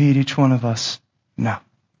you would meet each one of us now.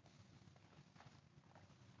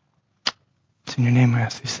 It's in your name I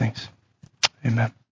ask these things. Amen.